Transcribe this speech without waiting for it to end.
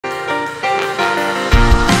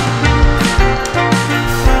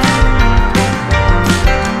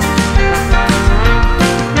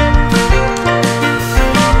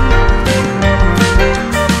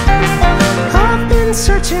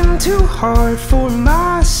hard for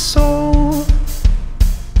my soul.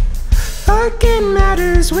 Again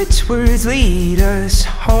matters which words lead us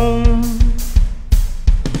home,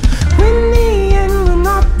 when the end will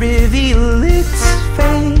not reveal its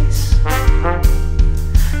face.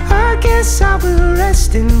 I guess I will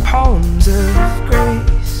rest in palms of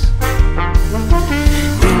grace.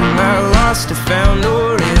 Am I lost or found,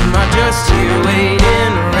 or am I just here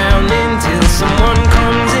waiting around until someone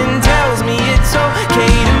comes and tells me it's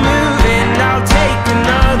okay to move, and I'll take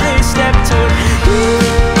another step toward you.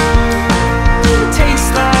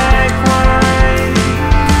 Taste like wine,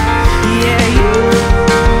 yeah, you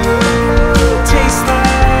taste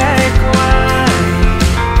like wine.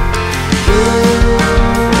 You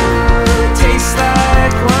taste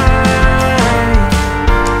like wine.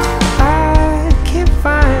 I can't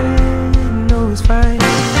find those vines.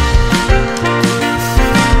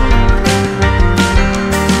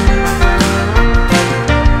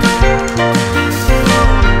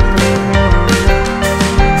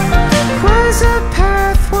 Was a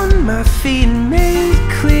path one my feet made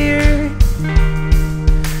clear?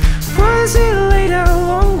 Was it laid out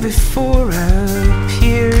long before I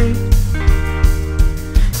appeared?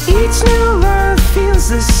 Each new love feels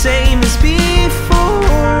the same as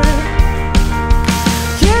before,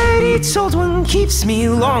 yet each old one keeps me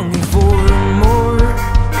longing for more.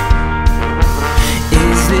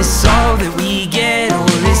 Is this all that we get, or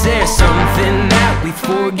is there something that we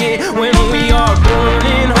forget when we are born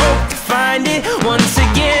in hope to find it once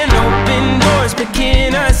again? Open doors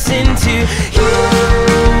picking us into you.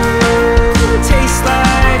 Taste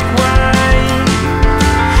like wine,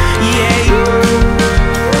 yeah, you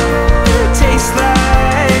taste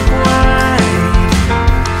like wine.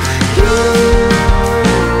 You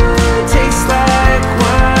taste like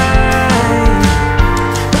wine,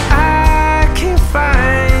 but I can't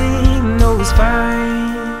find those vines.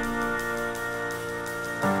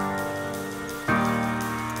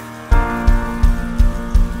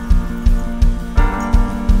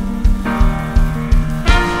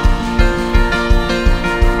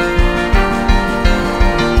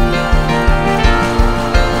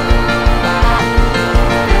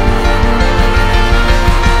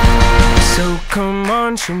 So come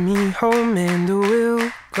on, show me home and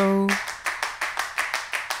we'll go.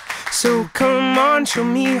 So come on, show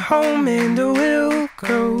me home and we'll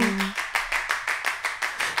go.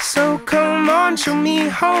 So come on, show me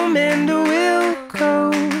home and we'll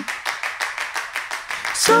go.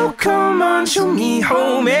 So come on, show me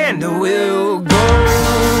home and we'll go.